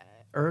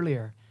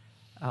earlier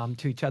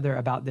to each other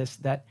about this,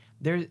 that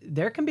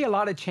there can be a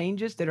lot of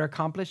changes that are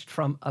accomplished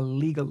from a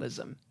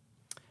legalism,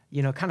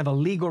 kind of a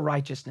legal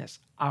righteousness.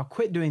 I'll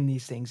quit doing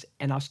these things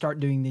and I'll start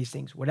doing these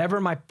things.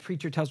 Whatever my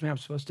preacher tells me I'm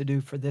supposed to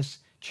do for this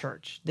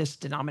church, this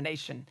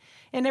denomination.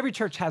 And every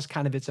church has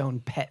kind of its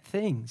own pet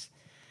things.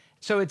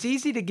 So it's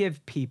easy to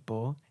give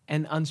people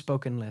an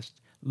unspoken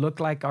list. Look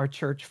like our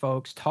church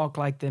folks, talk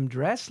like them,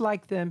 dress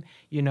like them,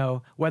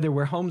 whether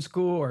we're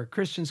homeschool or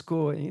Christian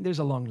school, there's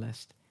a long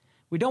list.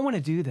 We don't want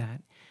to do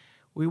that.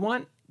 We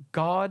want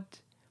God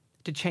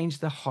to change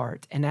the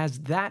heart. And as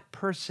that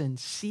person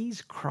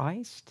sees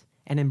Christ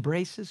and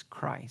embraces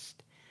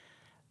Christ,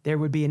 there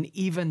would be an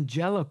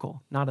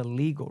evangelical, not a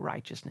legal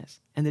righteousness.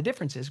 And the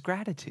difference is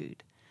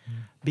gratitude.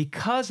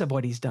 Because of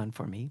what he's done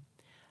for me,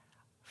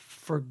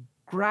 for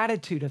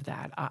gratitude of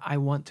that, I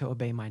want to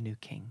obey my new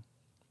king.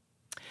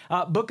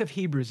 Book of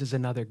Hebrews is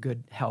another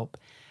good help,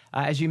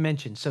 as you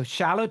mentioned. So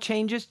shallow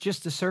changes,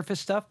 just the surface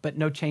stuff, but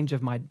no change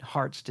of my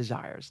heart's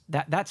desires.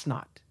 That's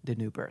not the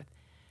new birth.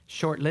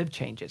 Short-lived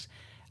changes.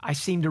 I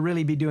seem to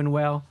really be doing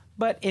well,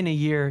 but in a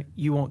year,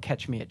 you won't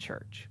catch me at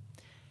church.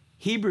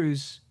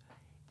 Hebrews,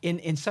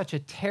 in such a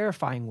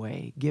terrifying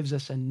way, gives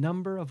us a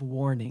number of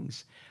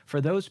warnings for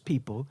those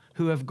people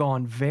who have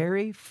gone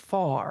very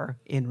far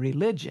in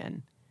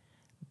religion,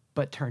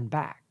 but turned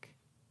back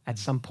at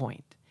some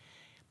point.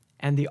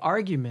 And the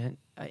argument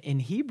in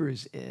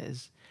Hebrews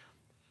is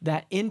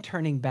that in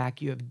turning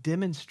back, you have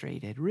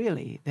demonstrated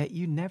really that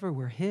you never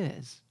were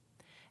his.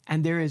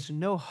 And there is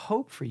no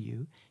hope for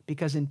you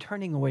because in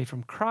turning away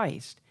from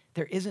Christ,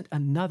 there isn't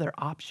another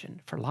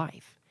option for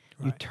life.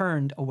 Right. You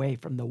turned away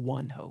from the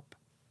one hope.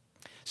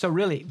 So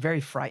really,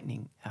 very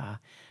frightening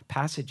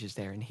passages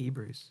there in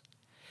Hebrews.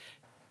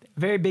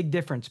 Very big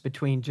difference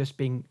between just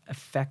being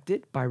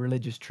affected by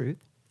religious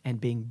truth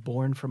and being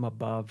born from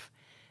above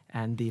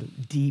and the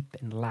deep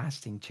and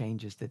lasting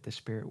changes that the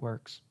Spirit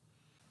works.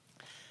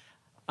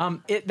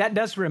 That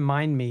does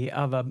remind me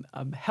of a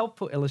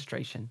helpful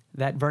illustration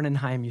that Vernon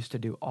Hyam used to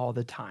do all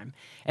the time.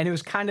 And it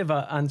was kind of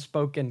an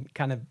unspoken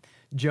kind of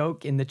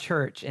joke in the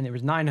church, and there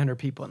was 900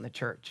 people in the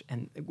church,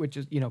 and which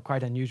is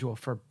quite unusual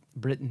for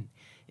Britain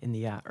in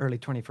the early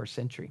 21st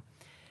century.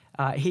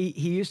 He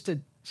used to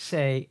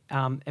say,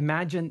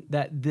 imagine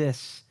that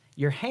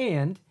your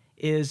hand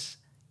is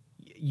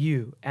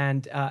you,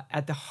 and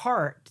at the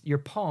heart, your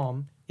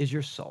palm is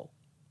your soul.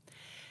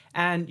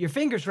 And your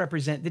fingers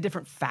represent the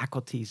different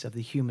faculties of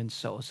the human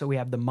soul. So we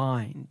have the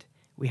mind,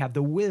 we have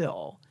the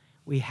will,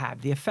 we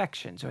have the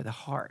affections or the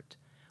heart,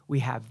 we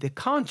have the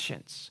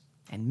conscience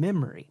and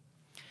memory.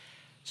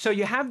 So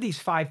you have these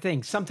 5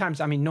 things. Sometimes,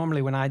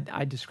 normally when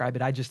I describe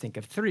it, I just think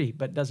of 3,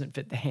 but it doesn't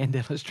fit the hand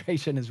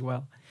illustration as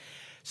well.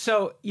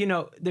 So,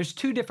 there's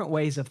 2 different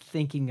ways of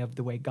thinking of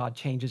the way God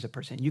changes a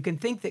person. You can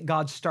think that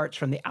God starts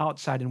from the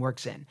outside and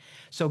works in.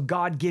 So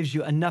God gives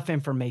you enough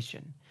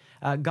information.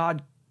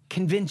 God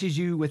convinces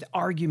you with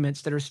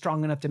arguments that are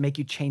strong enough to make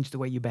you change the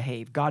way you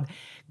behave. God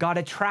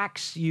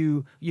attracts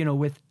you,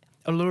 with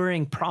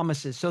alluring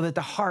promises so that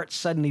the heart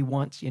suddenly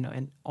wants,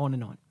 and on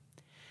and on.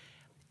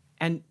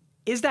 And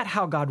is that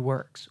how God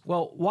works?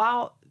 Well,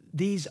 while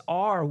these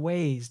are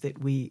ways that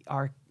we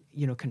are,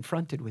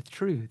 confronted with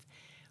truth,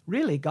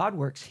 really God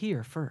works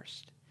here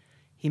first.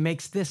 He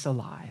makes this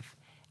alive.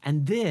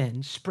 And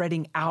then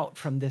spreading out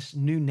from this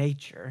new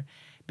nature,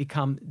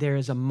 there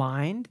is a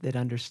mind that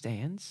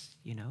understands,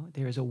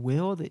 there is a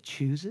will that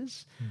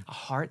chooses, a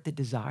heart that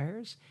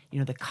desires,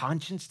 the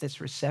conscience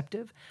that's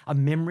receptive, a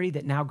memory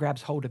that now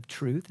grabs hold of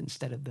truth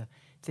instead of the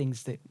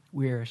things that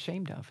we're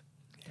ashamed of.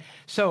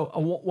 So a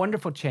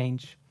wonderful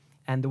change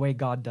and the way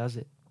God does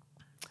it.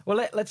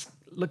 Well, let's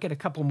look at a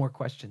couple more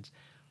questions.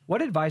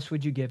 What advice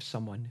would you give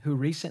someone who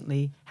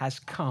recently has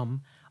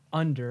come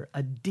under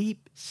a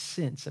deep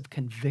sense of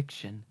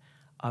conviction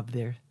of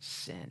their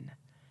sin?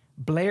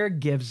 Blair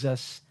gives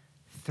us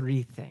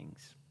three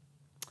things.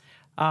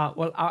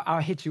 I'll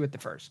hit you with the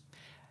first.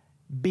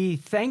 Be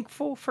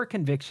thankful for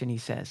conviction, he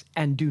says,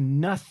 and do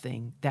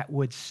nothing that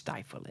would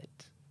stifle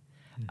it.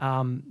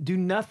 Do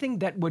nothing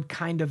that would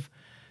kind of,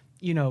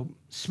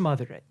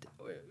 smother it,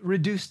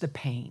 reduce the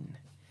pain.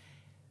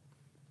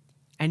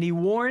 And he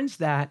warns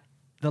that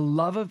the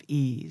love of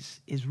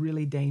ease is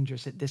really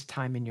dangerous at this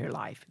time in your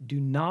life. Do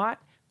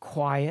not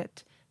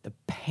quiet the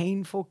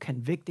painful,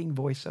 convicting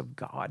voice of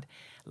God.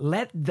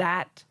 Let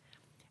that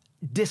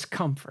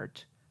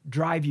discomfort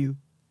drive you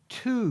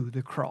to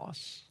the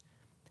cross,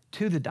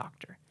 to the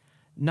doctor,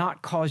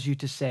 not cause you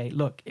to say,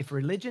 look, if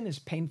religion is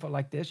painful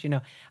like this,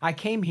 I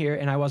came here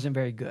and I wasn't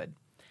very good.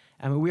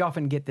 I mean, we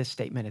often get this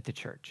statement at the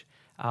church.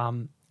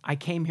 I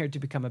came here to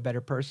become a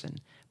better person,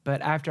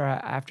 but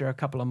after a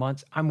couple of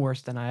months, I'm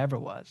worse than I ever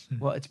was.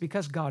 Well, it's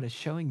because God is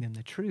showing them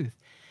the truth.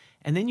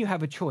 And then you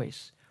have a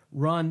choice.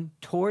 Run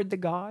toward the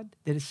God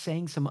that is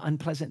saying some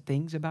unpleasant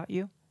things about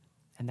you,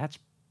 and that's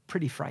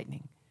pretty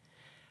frightening.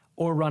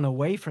 Or run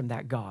away from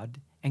that God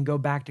and go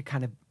back to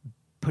kind of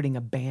putting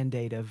a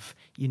Band-Aid of,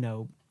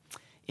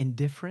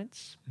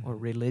 indifference or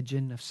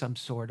religion of some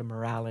sort of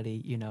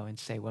morality, and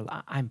say, well,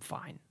 I'm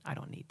fine. I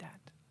don't need that.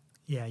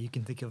 Yeah, you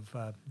can think of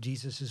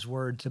Jesus'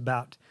 words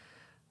about,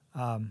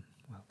 are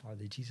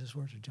they Jesus'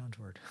 words or John's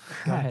word?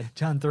 Go ahead.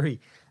 John 3.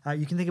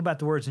 You can think about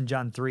the words in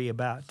John 3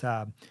 about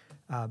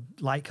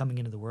light coming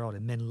into the world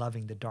and men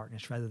loving the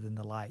darkness rather than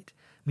the light.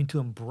 I mean, to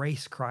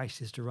embrace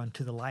Christ is to run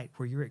to the light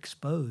where you're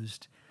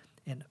exposed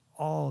and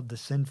all the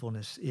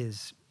sinfulness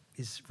is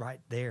right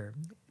there.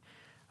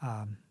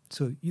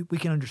 So we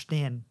can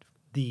understand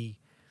the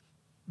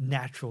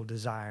natural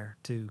desire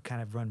to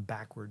kind of run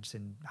backwards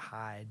and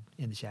hide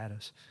in the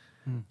shadows,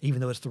 even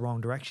though it's the wrong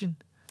direction.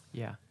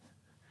 Yeah.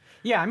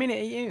 Yeah, I mean,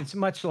 it's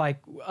much like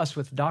us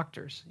with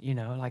doctors,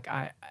 like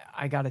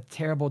I got a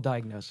terrible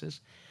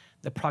diagnosis.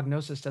 The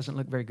prognosis doesn't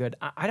look very good.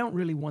 I don't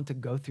really want to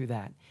go through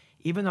that,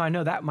 even though I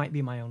know that might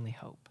be my only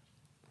hope.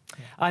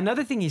 Yeah.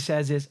 Another thing he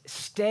says is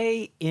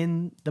stay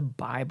in the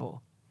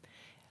Bible,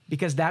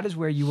 because that is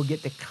where you will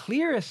get the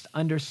clearest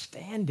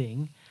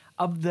understanding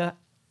of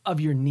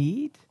your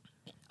need,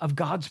 of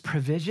God's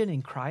provision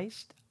in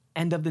Christ,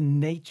 and of the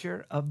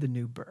nature of the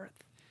new birth.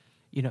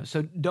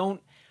 So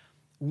don't,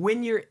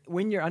 when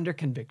you're under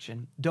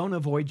conviction, don't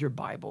avoid your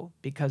Bible,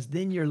 because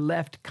then you're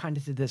left kind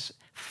of to this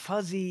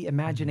fuzzy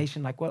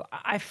imagination, like, well,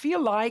 I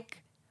feel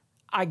like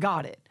I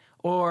got it,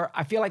 or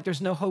I feel like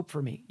there's no hope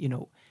for me,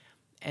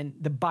 and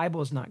the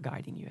Bible is not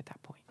guiding you at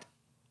that point.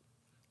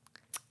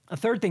 A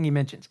third thing he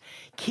mentions,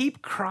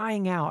 keep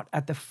crying out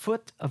at the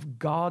foot of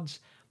God's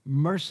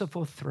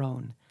merciful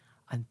throne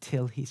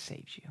until he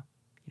saves you.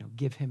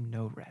 Give him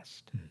no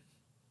rest.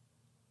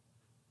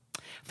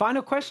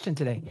 Final question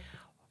today.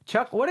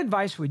 Chuck, what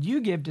advice would you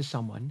give to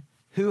someone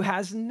who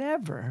has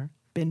never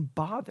been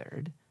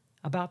bothered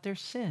about their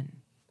sin?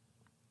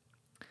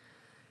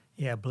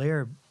 Yeah,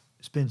 Blair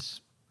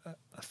spends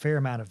a fair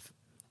amount of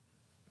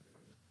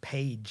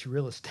page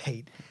real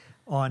estate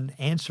on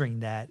answering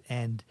that,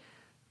 and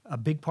a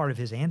big part of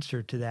his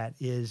answer to that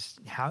is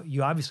how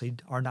you obviously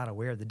are not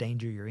aware of the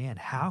danger you're in.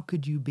 How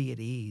could you be at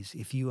ease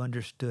if you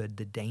understood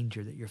the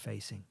danger that you're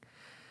facing?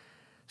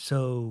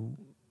 So,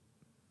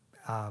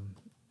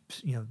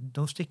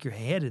 don't stick your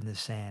head in the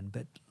sand,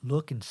 but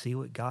look and see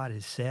what God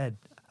has said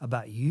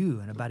about you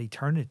and about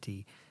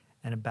eternity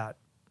and about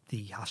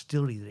the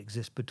hostility that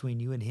exists between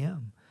you and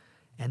him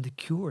and the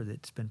cure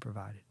that's been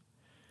provided.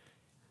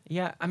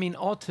 Yeah, I mean,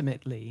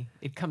 ultimately,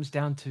 it comes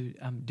down to,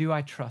 do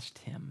I trust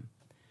him?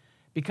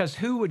 Because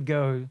who would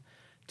go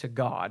to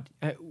God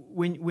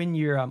when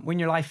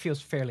your life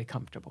feels fairly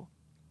comfortable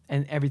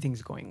and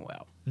everything's going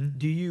well?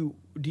 Do you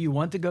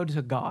want to go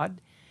to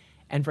God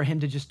and for him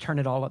to just turn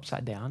it all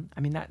upside down?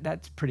 I mean,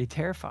 that's pretty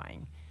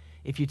terrifying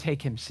if you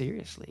take him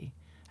seriously.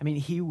 I mean,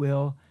 he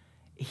will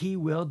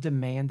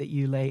demand that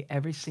you lay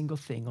every single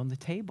thing on the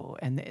table,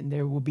 and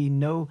there will be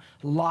no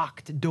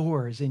locked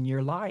doors in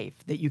your life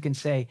that you can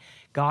say,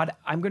 God,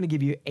 I'm going to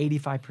give you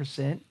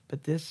 85%,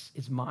 but this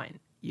is mine.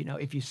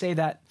 If you say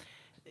that,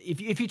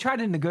 if you try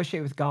to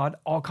negotiate with God,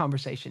 all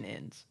conversation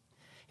ends.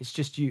 It's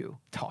just you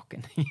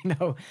talking,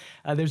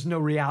 there's no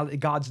reality.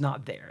 God's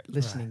not there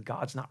listening. Right.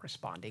 God's not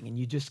responding. And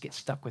you just get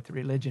stuck with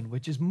religion,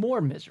 which is more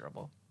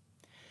miserable.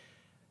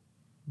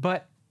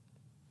 But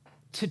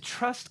to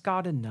trust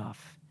God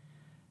enough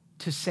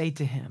to say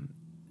to him,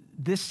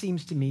 this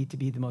seems to me to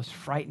be the most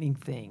frightening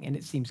thing, and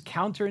it seems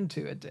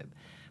counterintuitive,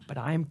 but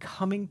I am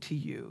coming to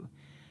you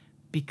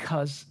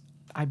because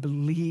I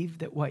believe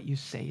that what you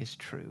say is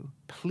true.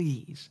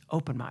 Please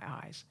open my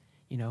eyes,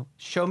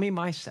 show me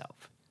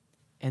myself,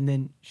 and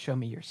then show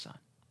me your son.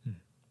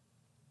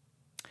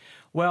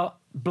 Well,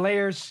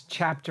 Blair's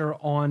chapter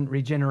on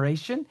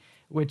regeneration,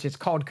 which is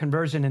called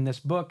Conversion in this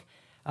book,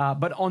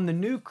 but on the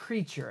new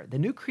creature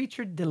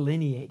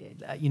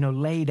delineated,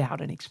 laid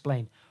out and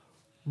explained.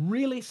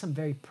 Really some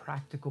very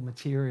practical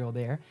material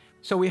there.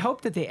 So we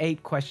hope that the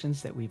 8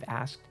 questions that we've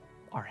asked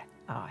are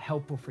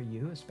helpful for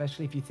you,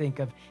 especially if you think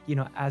of,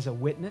 as a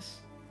witness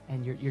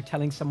and you're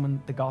telling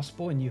someone the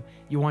gospel, and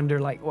you wonder,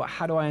 like, well,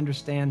 how do I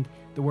understand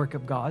the work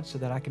of God so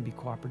that I can be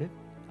cooperative?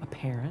 A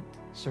parent,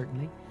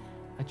 certainly,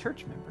 a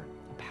church member,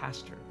 a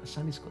pastor, a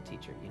Sunday school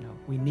teacher.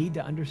 We need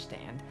to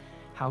understand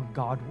how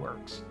God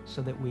works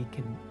so that we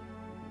can,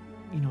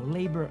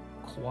 labor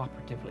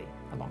cooperatively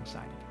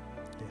alongside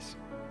it. Yes.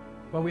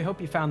 Well, we hope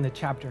you found the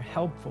chapter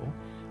helpful.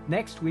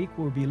 Next week,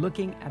 we'll be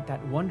looking at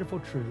that wonderful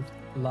truth,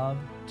 love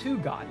to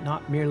God,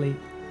 not merely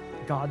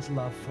God's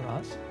love for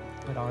us,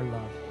 but our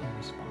love in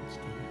response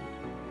to Him.